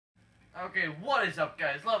Okay, what is up,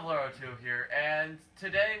 guys? Leveler02 here, and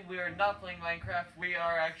today we are not playing Minecraft. We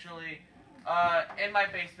are actually in my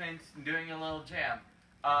basement doing a little jam.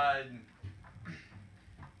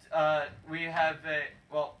 We have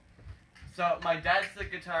so my dad's the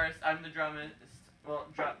guitarist, I'm the drummist,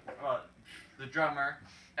 the drummer,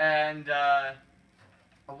 and a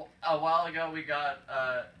while ago we got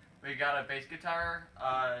a bass guitar,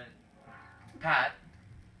 Pat.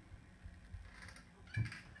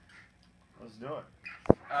 Let's do it.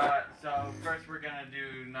 So first we're gonna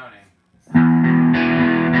do no name.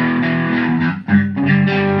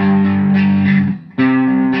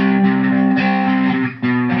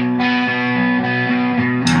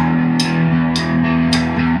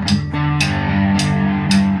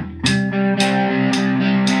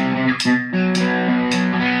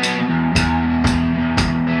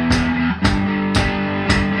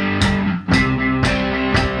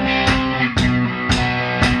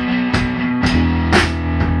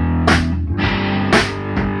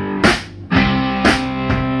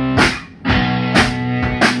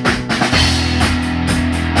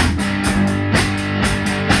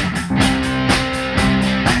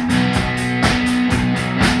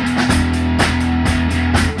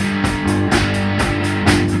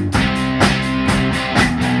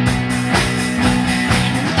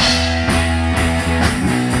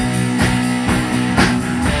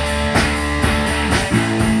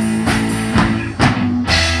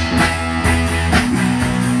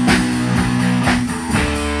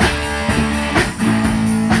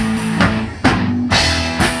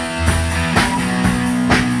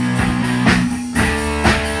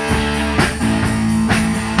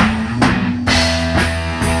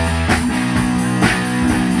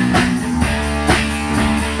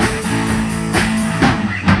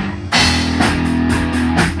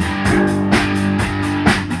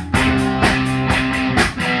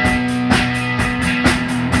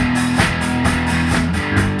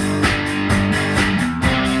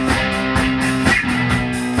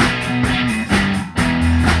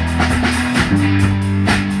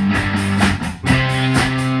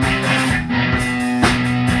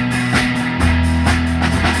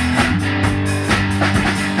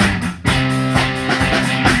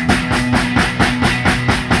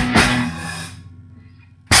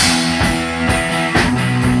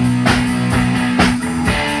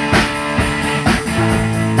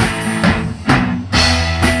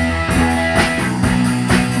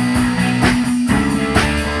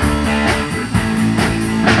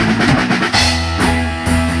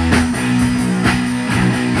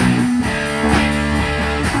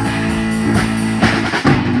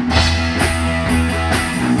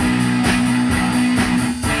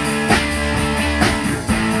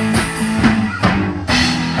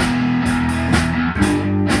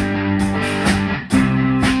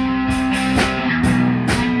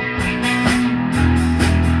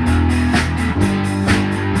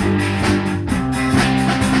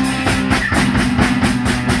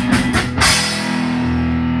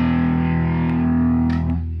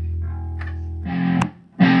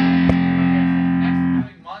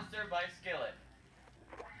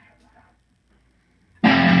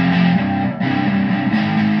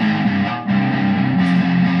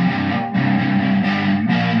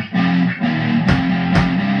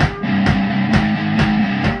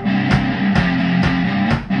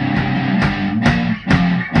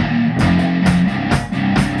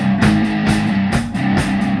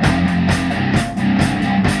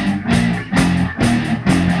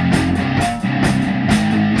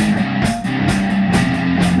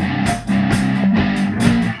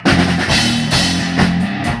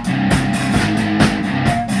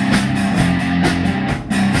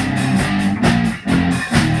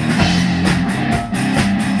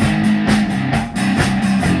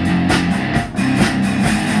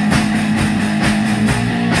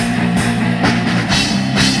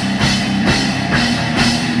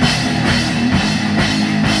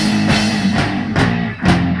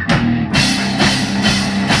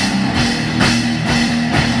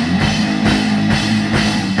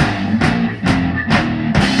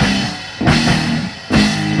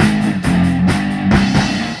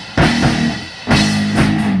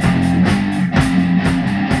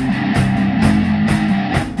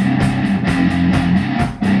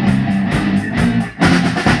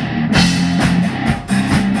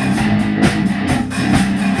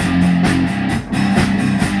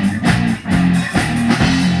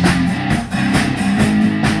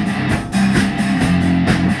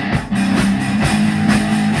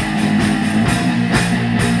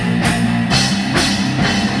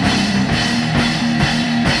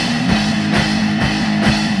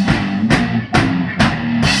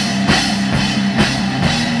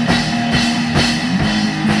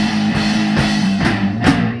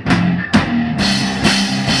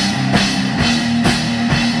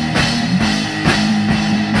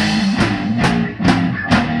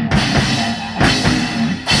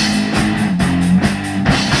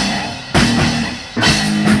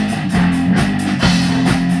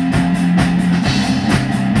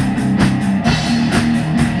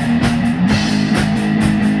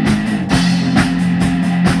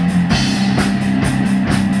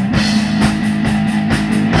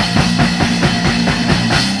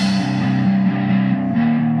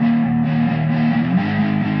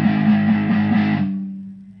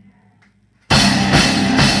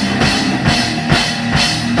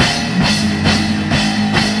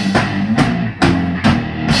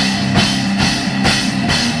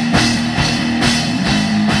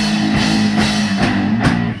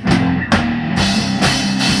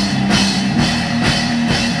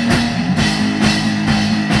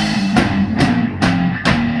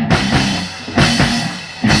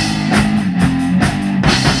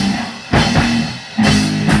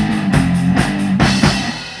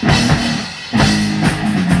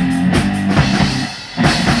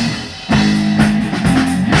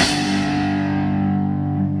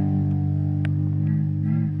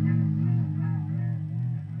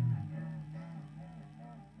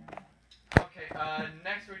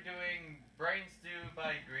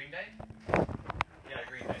 by Green Day? Yeah,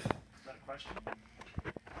 Green Day. Is that a question?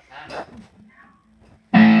 Ah.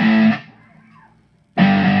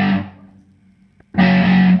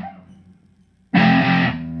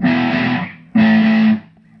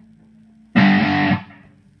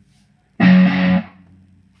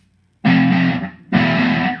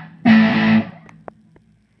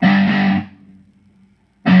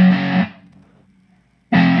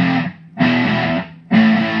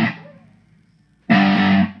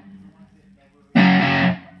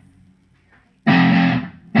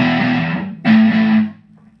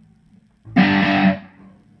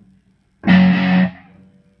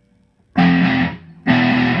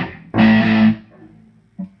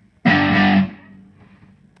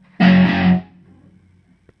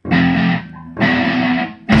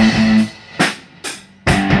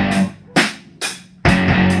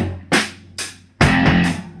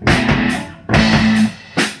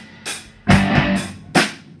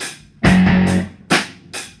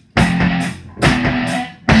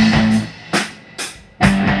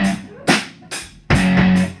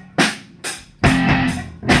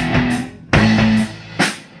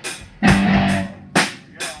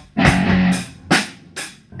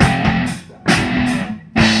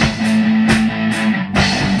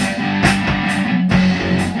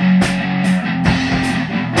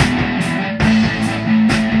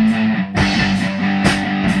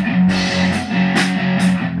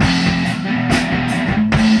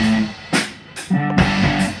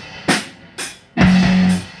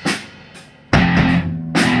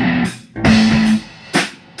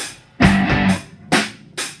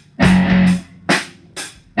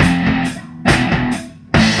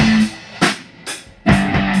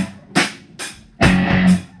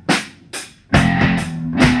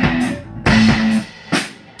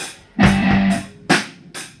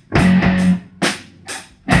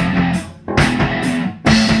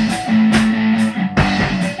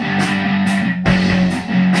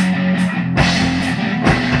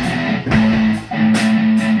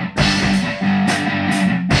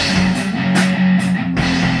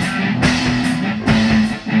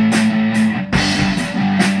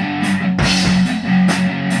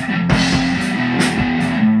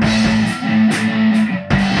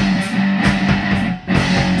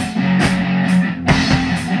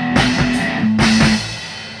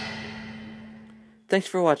 Thanks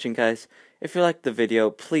for watching, guys. If you liked the video,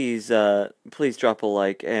 please drop a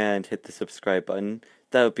like and hit the subscribe button.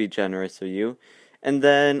 That would be generous of you. And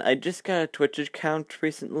then, I just got a Twitch account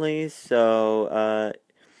recently, so,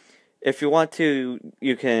 if you want to,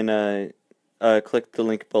 you can, click the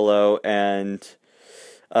link below and,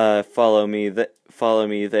 follow me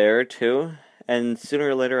there, too. And sooner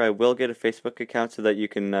or later, I will get a Facebook account so that you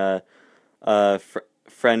can,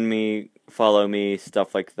 friend me, follow me,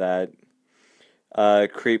 stuff like that.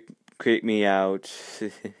 Creep me out.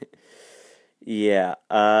 Yeah,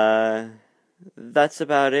 that's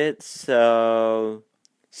about it, so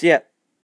yeah.